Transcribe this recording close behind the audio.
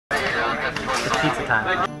It's pizza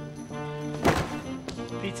time.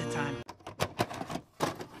 Pizza time.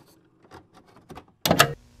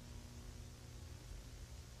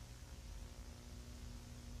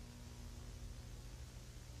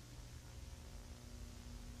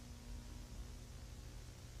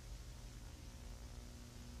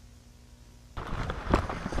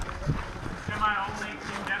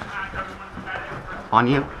 On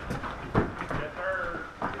you.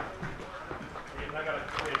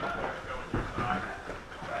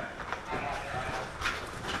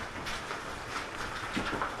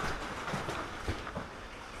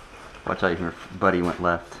 Watch out, your buddy went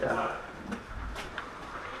left. Yeah.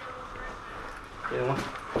 Get one.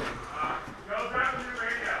 Go grab the new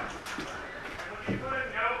radio. And when you put a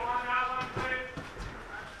note on that one, please.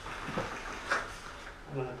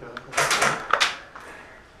 I'm gonna do it.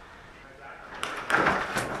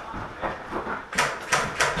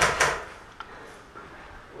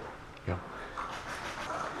 Go.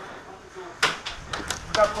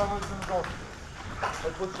 Got someone in the door.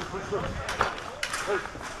 Hey, push through. Hey.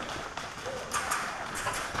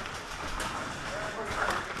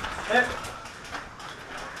 Hey.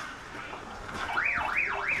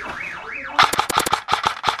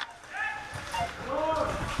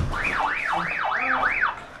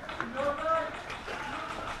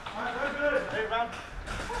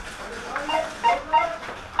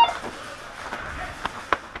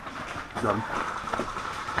 Done.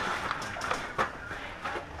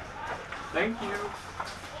 Thank you.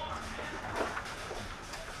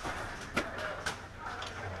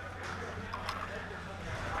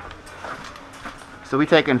 So we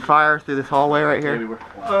taking fire through this hallway right here? Yeah, we were.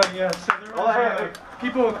 Yeah, so there was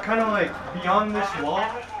people kind of like beyond this wall.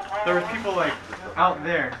 There was people like out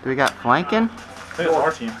there. Do we got flanking? I think it's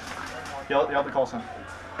our team. Yell at the call sign.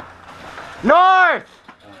 North!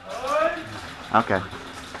 Okay.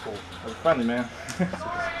 Cool. That was friendly, man.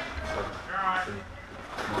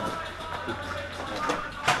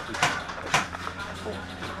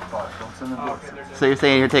 So you're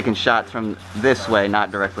saying you're taking shots from this way, not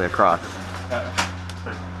directly across?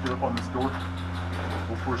 Get up on this door.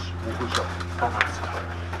 We'll push up.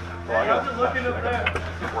 Well, I got looking up there.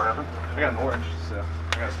 What happened? I got an orange, so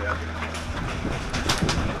I gotta stay out here.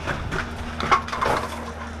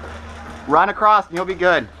 Run across and you'll be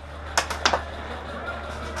good.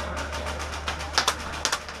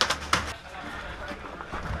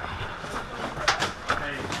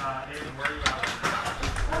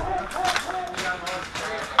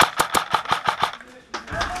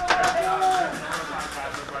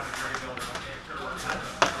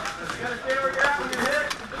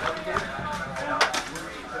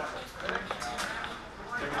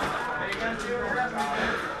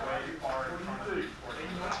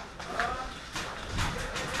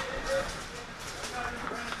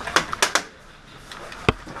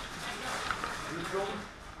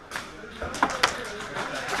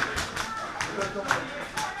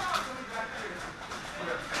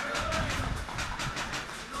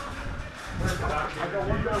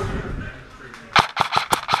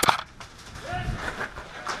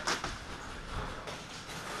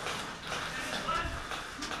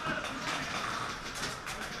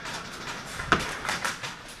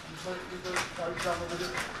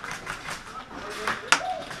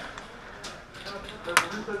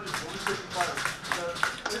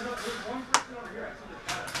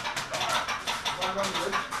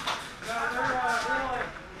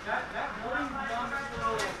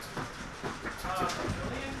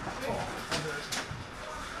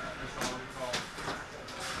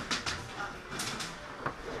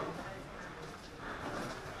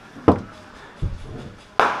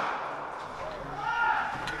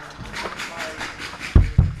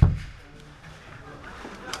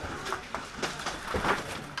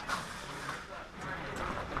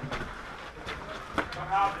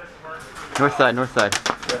 North side, north side.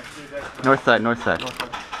 North side, north side.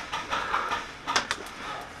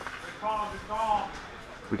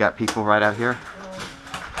 We got people right out here?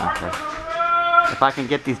 Okay. If I can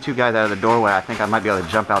get these two guys out of the doorway, I think I might be able to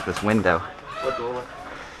jump out this window. What doorway?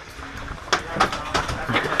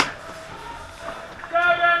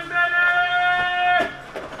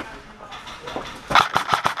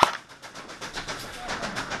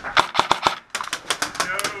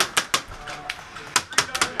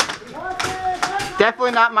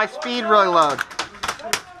 Definitely not my speed reload.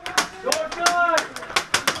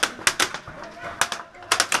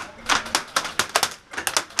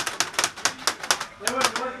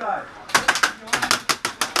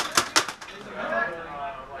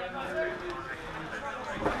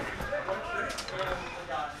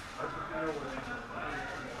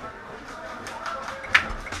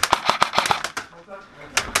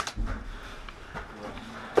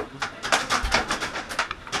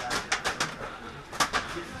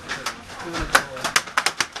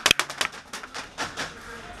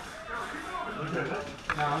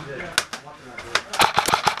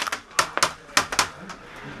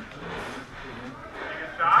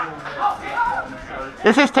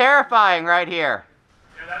 This is terrifying right here.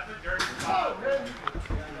 Yeah, that's a dirty spot.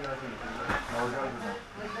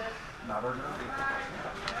 Not our guy.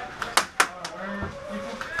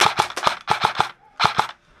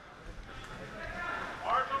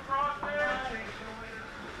 Marshall crossing.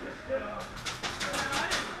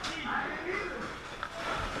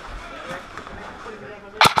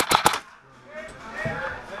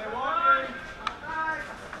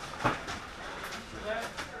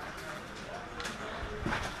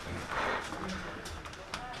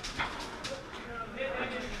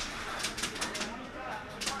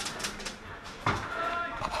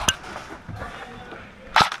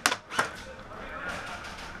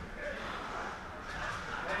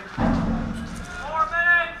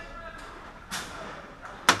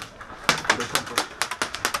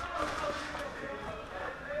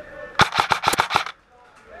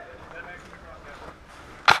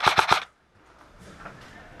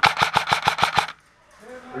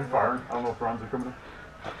 Are you firing? I don't know if rounds are coming in. Is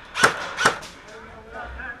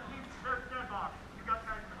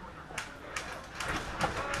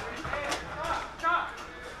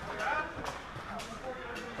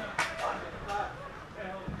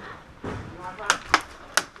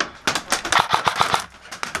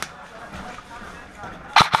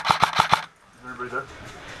everybody there?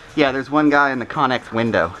 Yeah, there's one guy in the Connex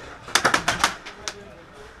window.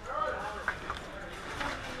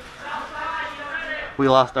 We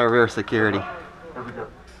lost our rear security. Where'd we go?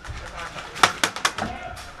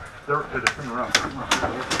 They're coming around. Come on.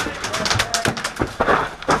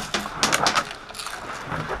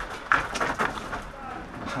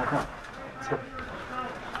 Let's go.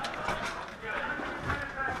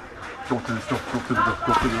 Go through this door. Go through the door.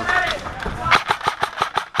 Go through the door.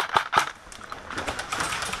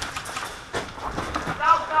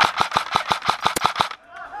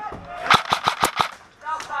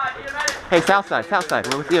 Hey, south side,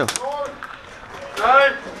 we're with you.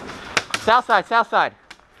 South side.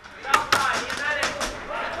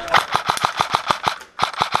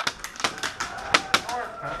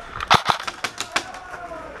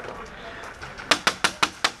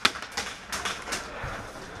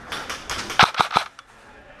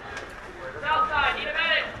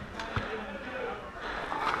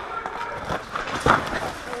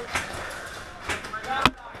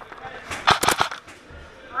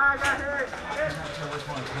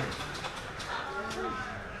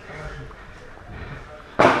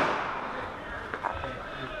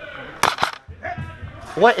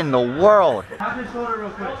 What in the world? Have your shoulder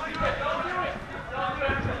real quick.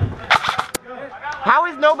 How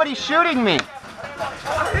is nobody shooting me?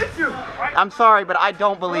 I hit you. I'm sorry, but I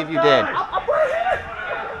don't believe you did.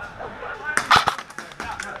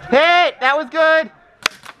 Hit! That was good!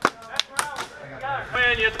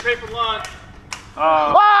 Man, you have to pay for lunch.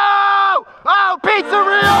 Whoa! Oh,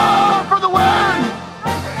 pizzeria for the win!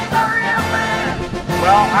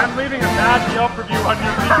 Well, I'm leaving a bad Yelp review on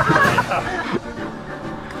your pizzeria.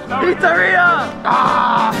 Pizzeria!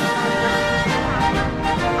 Ah!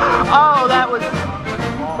 Oh, that was...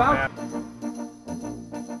 Oh, man.